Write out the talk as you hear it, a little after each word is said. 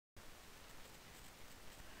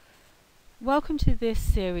Welcome to this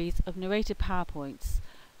series of narrated PowerPoints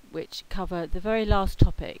which cover the very last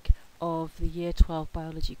topic of the Year 12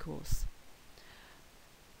 biology course.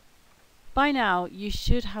 By now you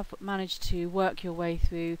should have managed to work your way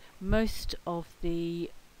through most of the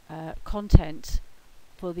content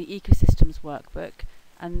for the ecosystems workbook,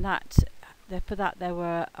 and for that there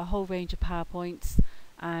were a whole range of PowerPoints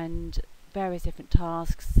and various different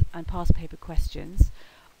tasks and past paper questions.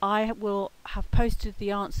 I will have posted the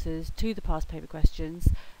answers to the past paper questions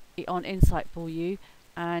on Insight for you,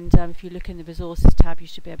 and if you look in the resources tab you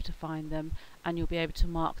should be able to find them and you'll be able to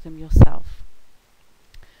mark them yourself.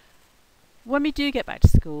 When we do get back to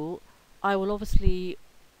school, I will obviously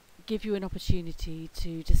give you an opportunity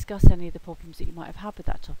to discuss any of the problems that you might have had with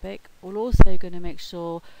that topic. We're also going to make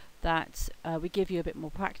sure that we give you a bit more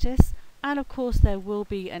practice, and of course there will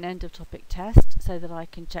be an end of topic test so that I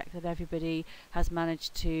can check that everybody has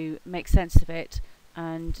managed to make sense of it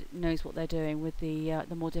and knows what they're doing with the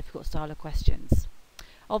more difficult style of questions.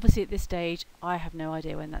 Obviously at this stage I have no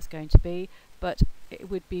idea when that's going to be, but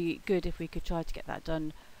it would be good if we could try to get that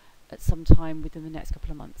done at some time within the next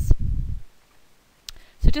couple of months.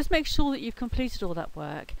 So just make sure that you've completed all that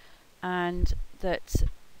work and that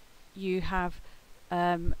you have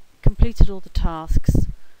completed all the tasks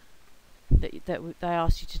that I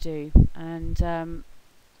asked you to do. And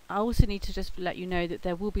I also need to just let you know that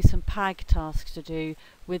there will be some PAG tasks to do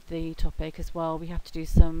with the topic as well. We have to do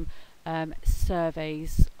some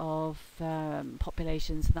surveys of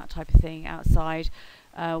populations and that type of thing outside,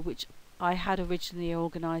 which I had originally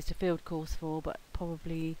organised a field course for, but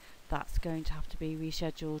probably that's going to have to be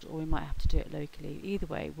rescheduled, or we might have to do it locally. Either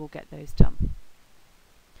way, we'll get those done.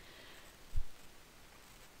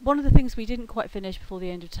 One of the things we didn't quite finish before the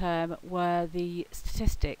end of term were the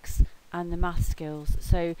statistics and the math skills,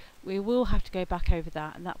 so we will have to go back over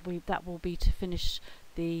that, and that will be to finish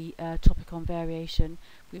the topic on variation.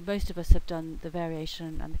 Most of us have done the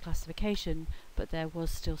variation and the classification, but there was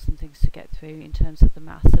still some things to get through in terms of the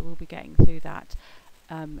math, so we'll be getting through that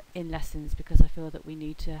in lessons, because I feel that we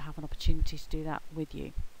need to have an opportunity to do that with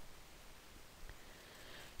you.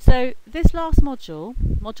 So this last module,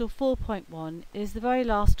 module 4.1, is the very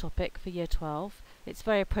last topic for year 12. It's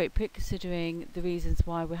very appropriate considering the reasons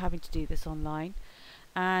why we're having to do this online.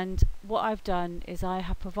 And what I've done is I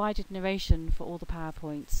have provided narration for all the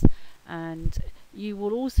PowerPoints, and you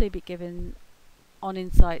will also be given on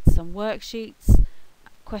Insight some worksheets,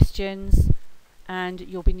 questions, and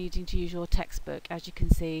you'll be needing to use your textbook. As you can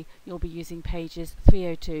see, you'll be using pages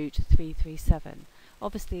 302 to 337.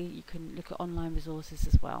 Obviously you can look at online resources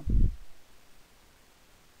as well.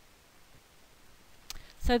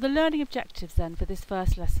 So the learning objectives then for this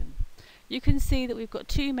first lesson. You can see that we've got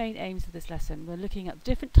two main aims of this lesson. We're looking at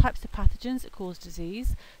different types of pathogens that cause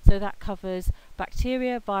disease, so that covers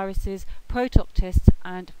bacteria, viruses, protoctists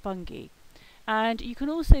and fungi. And you can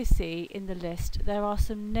also see in the list there are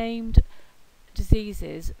some named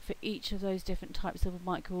diseases for each of those different types of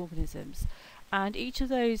microorganisms, and each of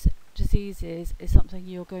those diseases is something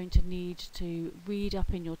you're going to need to read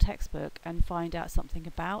up in your textbook and find out something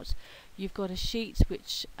about. You've got a sheet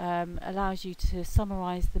which allows you to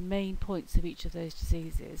summarise the main points of each of those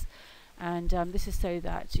diseases, and this is so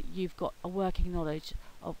that you've got a working knowledge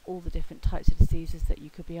of all the different types of diseases that you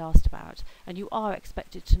could be asked about, and you are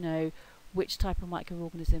expected to know which type of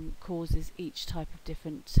microorganism causes each type of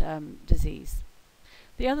different disease.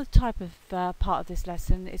 The other type of part of this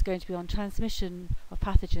lesson is going to be on transmission of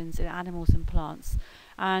pathogens in animals and plants,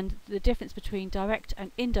 and the difference between direct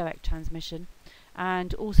and indirect transmission,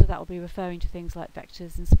 and also that will be referring to things like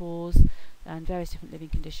vectors and spores and various different living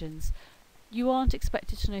conditions. You aren't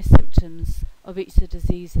expected to know symptoms of each of the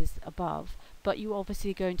diseases above, but you're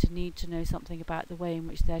obviously going to need to know something about the way in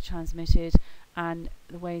which they're transmitted and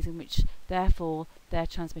the ways in which therefore their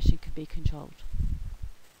transmission can be controlled.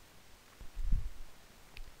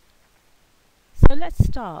 So let's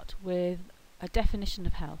start with a definition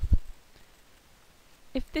of health.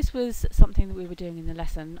 If this was something that we were doing in the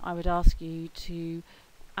lesson, I would ask you to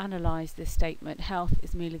analyse this statement, health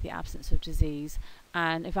is merely the absence of disease,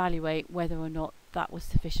 and evaluate whether or not that was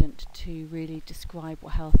sufficient to really describe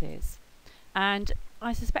what health is. And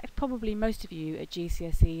I suspect probably most of you at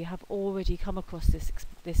GCSE have already come across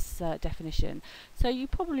this definition, so you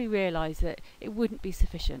probably realise that it wouldn't be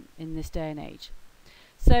sufficient in this day and age.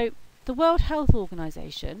 So the World Health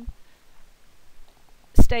Organization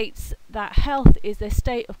states that health is a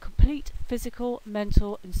state of complete physical,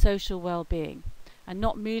 mental and social well-being, and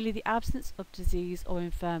not merely the absence of disease or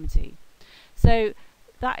infirmity. So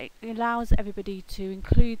that allows everybody to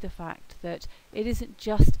include the fact that it isn't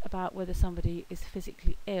just about whether somebody is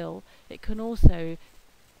physically ill, it can also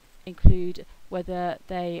include whether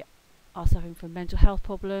they are suffering from mental health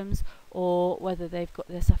problems, or whether they're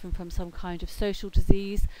suffering from some kind of social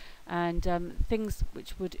disease. And things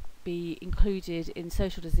which would be included in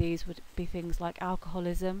social disease would be things like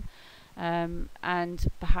alcoholism, and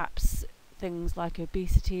perhaps things like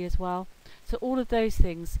obesity as well. So all of those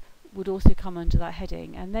things would also come under that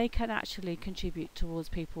heading, and they can actually contribute towards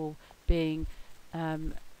people being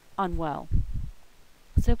unwell.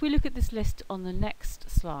 So if we look at this list on the next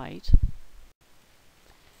slide,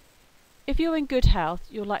 if you're in good health,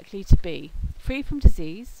 you're likely to be free from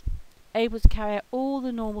disease, able to carry out all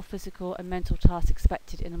the normal physical and mental tasks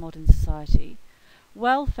expected in a modern society,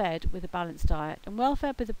 well fed with a balanced diet. And well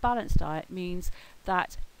fed with a balanced diet means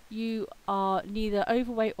that you are neither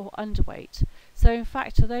overweight or underweight. So in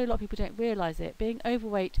fact, although a lot of people don't realise it, being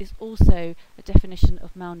overweight is also a definition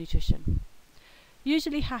of malnutrition.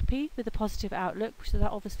 Usually happy with a positive outlook, so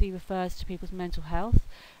that obviously refers to people's mental health.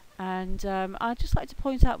 And I'd just like to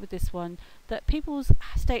point out with this one that people's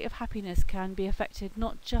state of happiness can be affected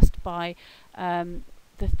not just by the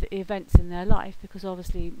events in their life, because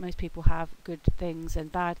obviously most people have good things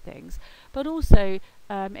and bad things, but also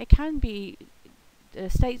it can be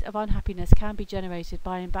states of unhappiness can be generated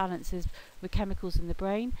by imbalances with chemicals in the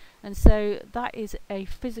brain, and so that is a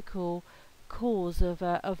physical cause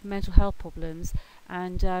of mental health problems,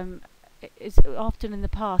 and it's often in the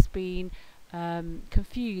past been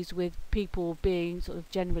confused with people being sort of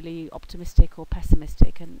generally optimistic or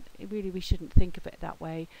pessimistic, and really we shouldn't think of it that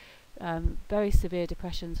way. Very severe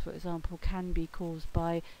depressions, for example, can be caused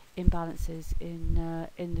by imbalances in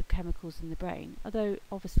the chemicals in the brain, although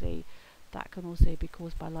obviously that can also be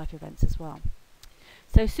caused by life events as well.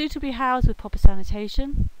 So suitably housed with proper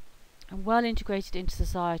sanitation and well integrated into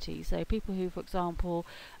society. So people who, for example,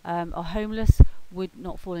 are homeless would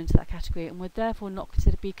not fall into that category and would therefore not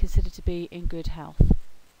be considered to be in good health.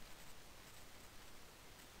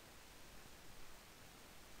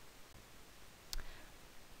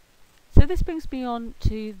 So this brings me on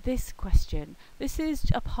to this question. This is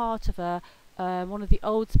a part of one of the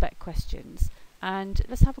old spec questions, and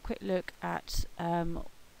let's have a quick look at the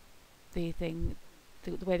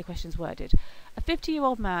way the question is worded. A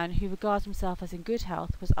 50-year-old man who regards himself as in good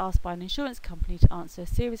health was asked by an insurance company to answer a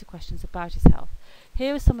series of questions about his health.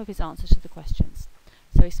 Here are some of his answers to the questions.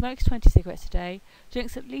 So he smokes 20 cigarettes a day,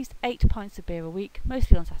 drinks at least 8 pints of beer a week,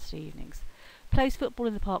 mostly on Saturday evenings, plays football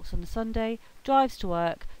in the parks on a Sunday, drives to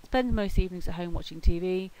work, spends most evenings at home watching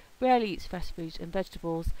TV, rarely eats fresh fruit and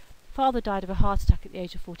vegetables, father died of a heart attack at the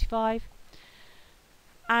age of 45,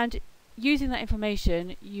 and using that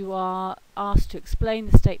information, you are asked to explain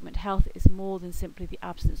the statement health is more than simply the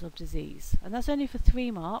absence of disease. And that's only for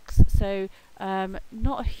 3 marks, so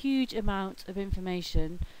not a huge amount of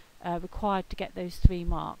information required to get those 3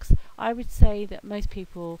 marks. I would say that most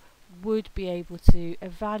people would be able to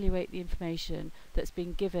evaluate the information that's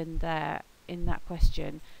been given there in that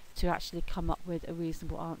question to actually come up with a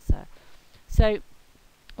reasonable answer. So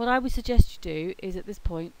what I would suggest you do is at this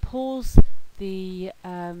point pause the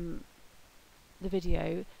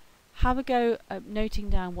video, have a go at noting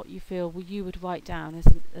down what you feel you would write down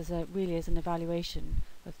as an evaluation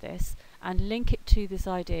of this, and link it to this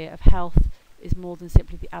idea of health is more than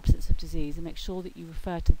simply the absence of disease, and make sure that you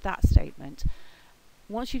refer to that statement.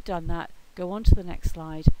 Once you've done that, go on to the next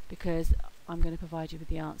slide, because I'm going to provide you with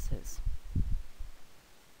the answers.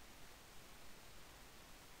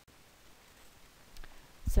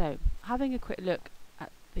 So, having a quick look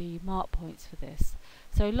at the mark points for this.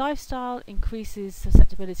 So lifestyle increases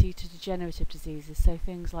susceptibility to degenerative diseases, so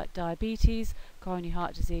things like diabetes, coronary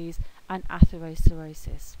heart disease and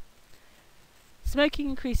atherosclerosis. Smoking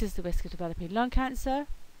increases the risk of developing lung cancer,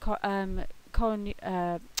 chronic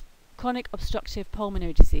obstructive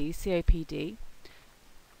pulmonary disease, COPD,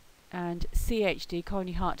 and CHD,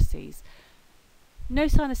 coronary heart disease. No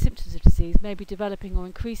sign of symptoms of disease may be developing or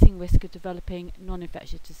increasing risk of developing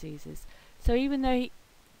non-infectious diseases. So even though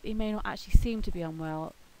he may not actually seem to be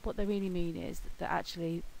unwell, what they really mean is that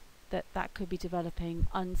actually that could be developing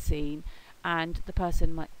unseen, and the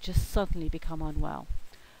person might just suddenly become unwell.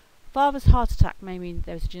 Father's heart attack may mean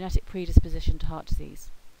there is a genetic predisposition to heart disease.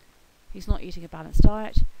 He's not eating a balanced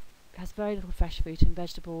diet, has very little fresh fruit and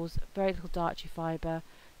vegetables, very little dietary fibre,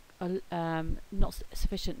 not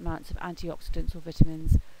sufficient amounts of antioxidants or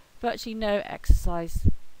vitamins, virtually no exercise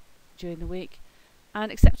during the week, and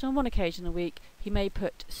except on one occasion a week he may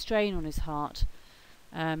put strain on his heart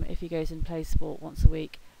if he goes and plays sport once a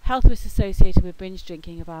week. Health risk associated with binge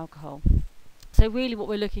drinking of alcohol. So really what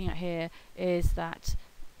we're looking at here is that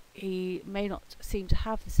he may not seem to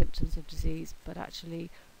have the symptoms of disease, but actually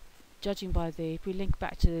judging by if we link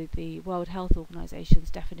back to the World Health Organization's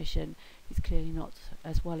definition, he's clearly not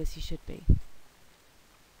as well as he should be.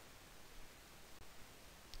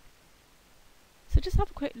 So just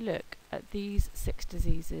have a quick look at these 6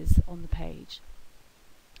 diseases on the page.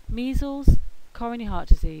 Measles, coronary heart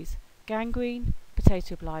disease, gangrene,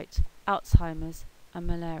 potato blight, Alzheimer's and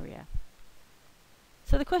malaria.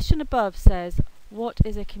 So the question above says, what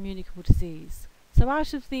is a communicable disease? So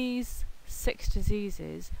out of these 6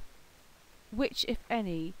 diseases, which, if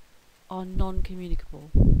any, are non-communicable?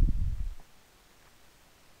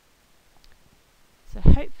 So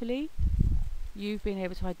hopefully you've been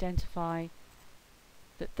able to identify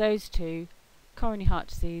that those 2, coronary heart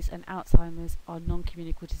disease and Alzheimer's, are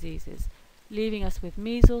non-communicable diseases, leaving us with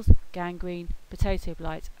measles, gangrene, potato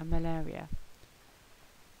blight and malaria.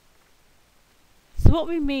 So what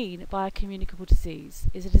we mean by a communicable disease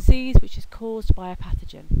is a disease which is caused by a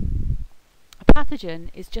pathogen. A pathogen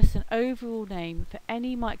is just an overall name for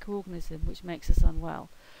any microorganism which makes us unwell.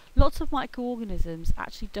 Lots of microorganisms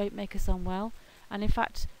actually don't make us unwell, and in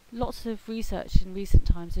fact lots of research in recent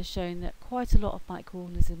times has shown that quite a lot of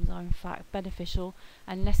microorganisms are in fact beneficial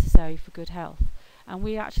and necessary for good health, and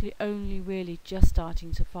we're actually only really just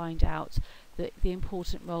starting to find out the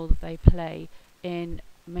important role that they play in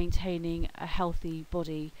maintaining a healthy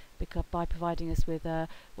body by providing us with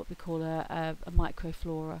what we call a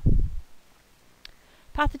microflora.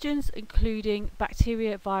 Pathogens including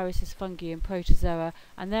bacteria, viruses, fungi and protozoa,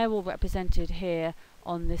 and they're all represented here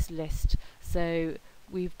on this list. So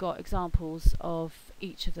we've got examples of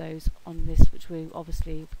each of those on this, which we're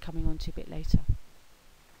obviously coming on to a bit later.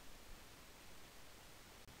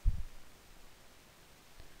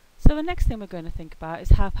 So the next thing we're going to think about is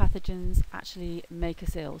how pathogens actually make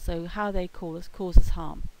us ill, so how they cause us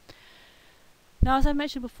harm. Now, as I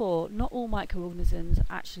mentioned before, not all microorganisms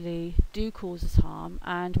actually do cause us harm,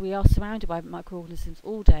 and we are surrounded by microorganisms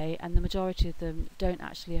all day, and the majority of them don't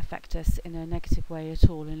actually affect us in a negative way at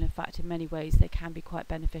all, and in fact in many ways they can be quite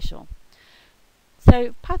beneficial.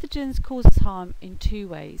 So pathogens cause us harm in 2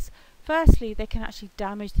 ways. Firstly, they can actually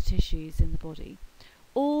damage the tissues in the body,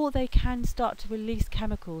 or they can start to release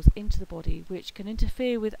chemicals into the body which can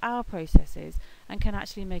interfere with our processes and can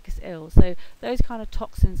actually make us ill. So those kind of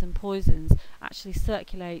toxins and poisons actually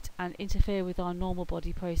circulate and interfere with our normal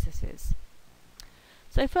body processes.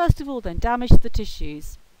 So first of all then, damage to the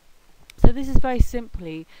tissues. So this is very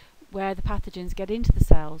simply where the pathogens get into the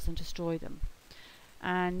cells and destroy them.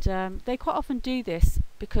 And they quite often do this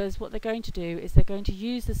because what they're going to do is they're going to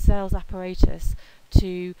use the cell's apparatus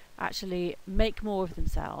to actually make more of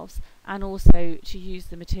themselves, and also to use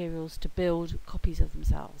the materials to build copies of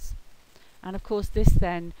themselves. And of course this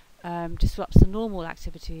then disrupts the normal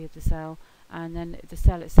activity of the cell, and then the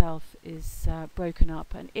cell itself is broken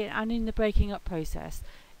up, and in the breaking up process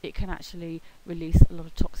it can actually release a lot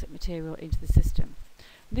of toxic material into the system.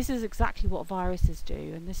 This is exactly what viruses do,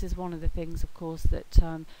 and this is one of the things, of course, that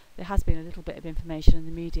there has been a little bit of information in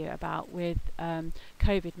the media about with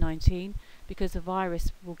COVID-19, because the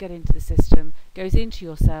virus will get into the system, goes into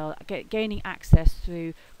your cell, gaining access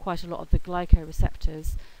through quite a lot of the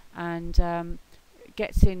glycoreceptors, and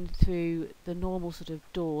gets in through the normal sort of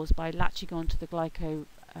doors by latching onto the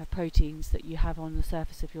glycoproteins that you have on the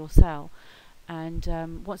surface of your cell. And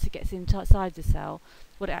once it gets inside the cell,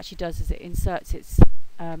 what it actually does is it inserts its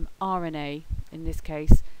RNA in this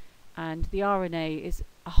case, and the RNA is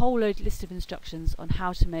a whole list of instructions on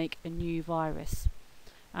how to make a new virus,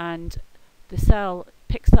 and the cell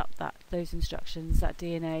picks up those instructions, that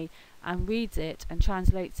DNA, and reads it and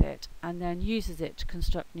translates it, and then uses it to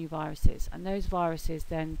construct new viruses, and those viruses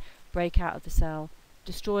then break out of the cell,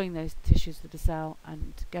 destroying those tissues of the cell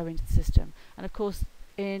and go into the system. And of course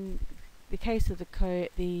in the case of the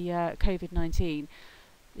COVID-19,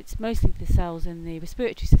 it's mostly the cells in the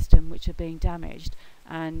respiratory system which are being damaged,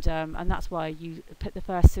 and that's why the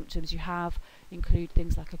first symptoms you have include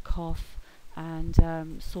things like a cough and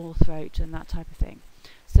sore throat and that type of thing.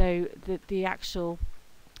 So the actual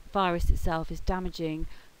virus itself is damaging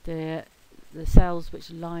the cells which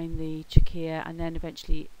line the trachea and then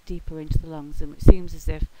eventually deeper into the lungs, and it seems as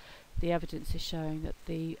if the evidence is showing that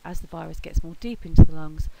as the virus gets more deep into the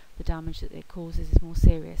lungs, the damage that it causes is more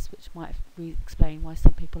serious, which might explain why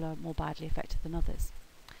some people are more badly affected than others.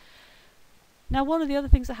 Now, one of the other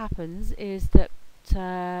things that happens is that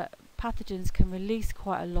pathogens can release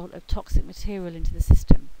quite a lot of toxic material into the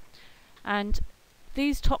system, and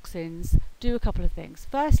these toxins do a couple of things.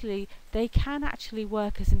 Firstly, they can actually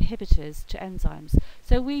work as inhibitors to enzymes.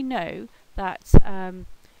 So we know that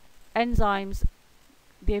enzymes,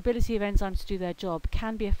 the ability of enzymes to do their job,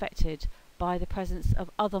 can be affected by the presence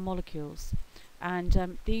of other molecules,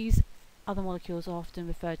 and these other molecules are often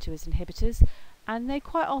referred to as inhibitors, and they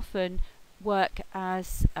quite often work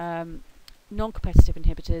as non-competitive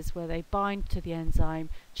inhibitors, where they bind to the enzyme,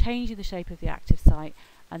 changing the shape of the active site,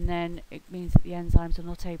 and then it means that the enzymes are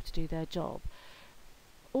not able to do their job.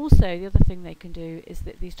 Also, the other thing they can do is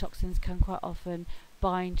that these toxins can quite often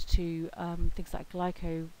bind to things like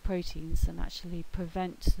glycoproteins and actually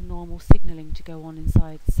prevent the normal signalling to go on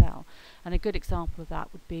inside the cell. And a good example of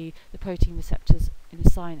that would be the protein receptors in a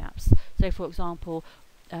synapse. So, for example,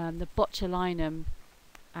 the botulinum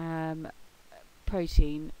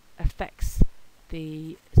protein affects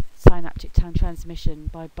the synaptic transmission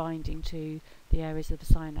by binding to the areas of the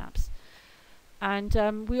synapse. And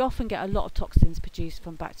we often get a lot of toxins produced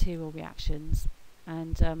from bacterial reactions,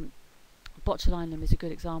 and botulinum is a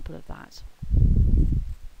good example of that.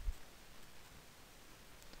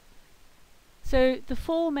 So the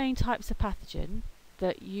four main types of pathogen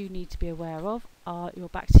that you need to be aware of are your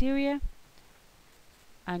bacteria,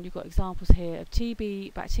 and you've got examples here of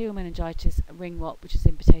TB, bacterial meningitis, ring rot, which is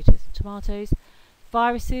in potatoes and tomatoes,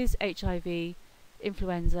 viruses, HIV,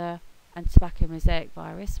 influenza, and tobacco mosaic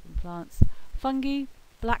virus from plants, fungi,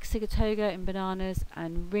 black sigatoga in bananas,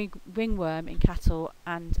 and ringworm in cattle,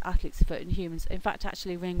 and athlete's foot in humans. In fact,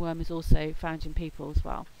 actually ringworm is also found in people as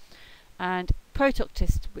well. And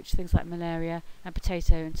protoctist, which things like malaria, and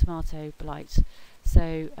potato and tomato blight.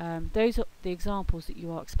 So those are the examples that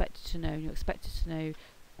you are expected to know, and you're expected to know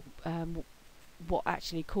what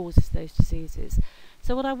actually causes those diseases.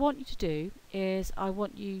 So what I want you to do is I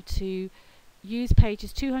want you to use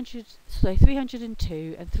pages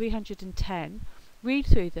 302 and 310, read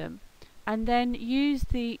through them, and then use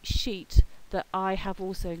the sheet that I have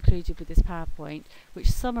also included with this PowerPoint,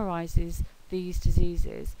 which summarises these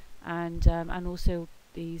diseases and also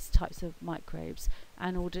these types of microbes,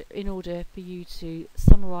 and in order for you to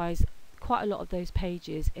summarise quite a lot of those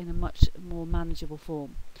pages in a much more manageable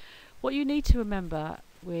form. What you need to remember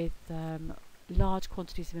with large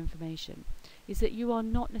quantities of information is that you are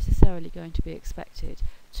not necessarily going to be expected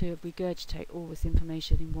to regurgitate all this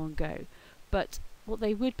information in one go, but what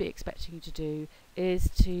they would be expecting you to do is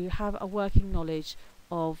to have a working knowledge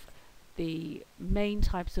of the main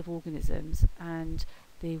types of organisms and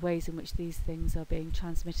the ways in which these things are being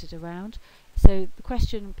transmitted around. So the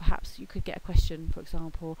question, perhaps you could get a question, for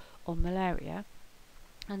example, on malaria,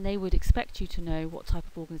 and they would expect you to know what type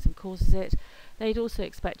of organism causes it. They'd also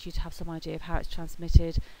expect you to have some idea of how it's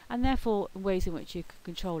transmitted, and therefore ways in which you can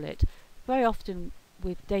control it. Very often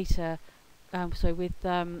with data,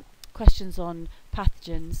 questions on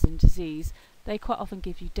pathogens and disease, they quite often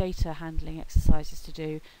give you data handling exercises to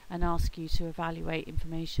do and ask you to evaluate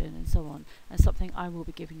information and so on, and something I will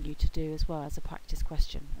be giving you to do as well as a practice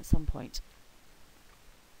question at some point.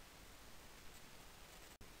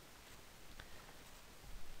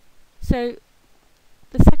 So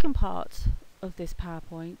the second part of this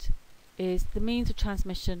PowerPoint is the means of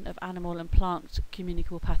transmission of animal and plant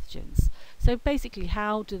communicable pathogens. So basically,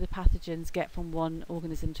 how do the pathogens get from one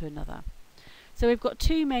organism to another? So we've got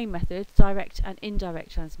two main methods, direct and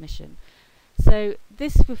indirect transmission. So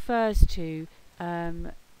this refers to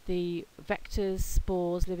the vectors,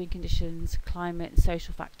 spores, living conditions, climate, and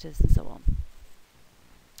social factors, and so on.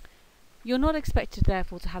 You're not expected,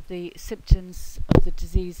 therefore, to have the symptoms of the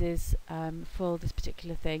diseases for this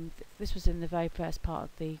particular thing. This was in the very first part of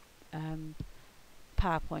the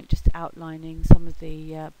PowerPoint, just outlining some of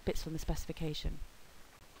the bits from the specification.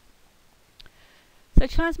 So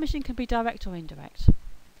transmission can be direct or indirect.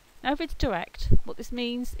 Now, if it's direct, what this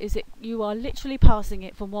means is that you are literally passing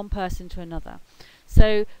it from one person to another.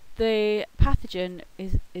 So the pathogen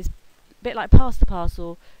is a bit like pass the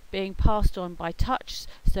parcel, being passed on by touch,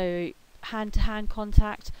 so hand-to-hand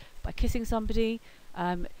contact, by kissing somebody.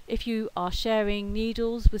 If you are sharing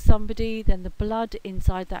needles with somebody, then the blood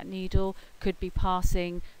inside that needle could be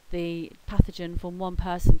passing the pathogen from one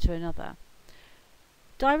person to another.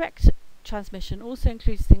 Direct transmission also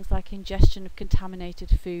includes things like ingestion of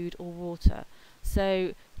contaminated food or water.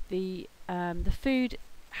 So the food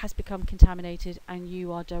has become contaminated and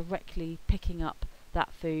you are directly picking up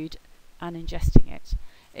that food and ingesting it.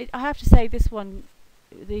 I have to say, this one,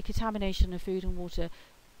 the contamination of food and water,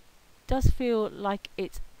 does feel like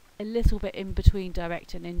it's a little bit in between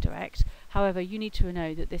direct and indirect. However, you need to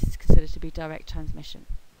know that this is considered to be direct transmission.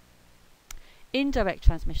 Indirect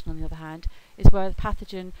transmission, on the other hand, is where the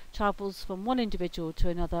pathogen travels from one individual to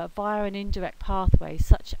another via an indirect pathway,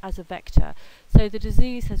 such as a vector. So the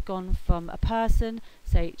disease has gone from a person,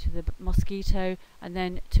 say, to the mosquito, and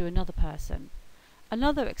then to another person.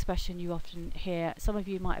 Another expression you often hear, some of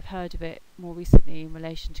you might have heard of it more recently in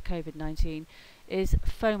relation to COVID-19, is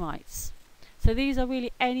fomites. So these are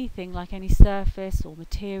really anything, like any surface or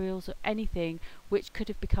materials or anything which could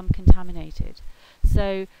have become contaminated.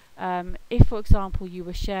 So if, for example, you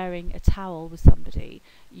were sharing a towel with somebody,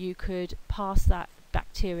 you could pass that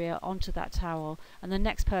bacteria onto that towel, and the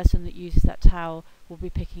next person that uses that towel will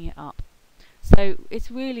be picking it up. So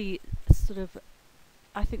it's really sort of,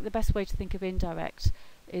 I think the best way to think of indirect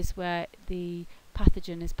is where the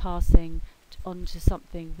pathogen is passing onto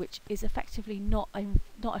something which is effectively not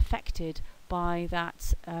affected by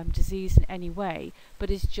that disease in any way,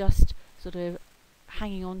 but is just sort of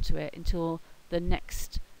hanging on to it until the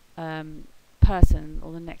next person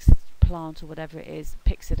or the next plant or whatever it is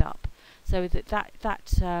picks it up. So that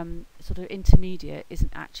sort of intermediate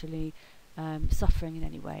isn't actually suffering in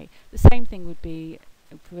any way. The same thing would be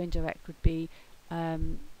for indirect, would be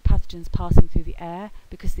pathogens passing through the air,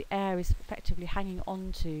 because the air is effectively hanging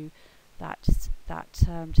on to that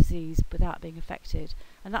disease without being affected.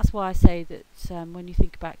 And that's why I say that when you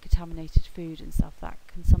think about contaminated food and stuff, that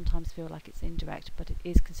can sometimes feel like it's indirect, but it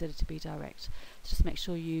is considered to be direct. So just make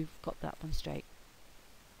sure you've got that one straight.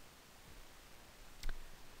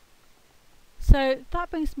 So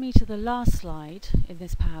that brings me to the last slide in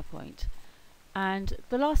this PowerPoint, and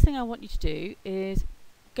the last thing I want you to do is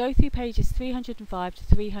go through pages 305 to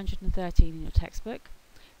 313 in your textbook,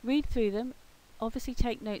 read through them, obviously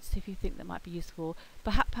take notes if you think that might be useful,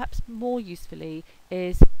 but perhaps more usefully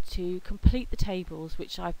is to complete the tables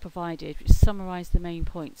which I've provided, which summarise the main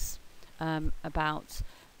points about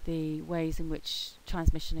the ways in which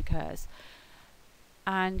transmission occurs.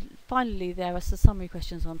 And finally, there are some summary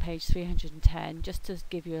questions on page 310, just to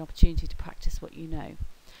give you an opportunity to practice what you know.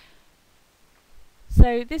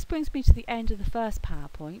 So this brings me to the end of the first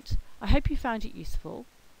PowerPoint. I hope you found it useful,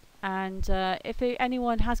 and if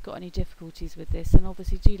anyone has got any difficulties with this, then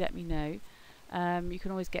obviously do let me know. You can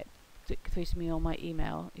always get through to me on my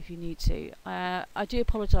email if you need to. I do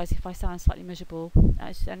apologise if I sound slightly miserable.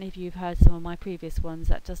 As any of you have heard some of my previous ones,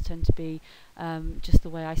 that does tend to be just the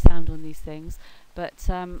way I sound on these things. But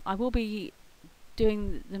I will be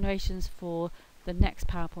doing the narrations for the next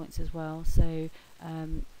PowerPoints as well, so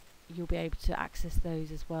you'll be able to access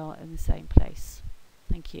those as well in the same place.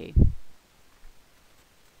 Thank you.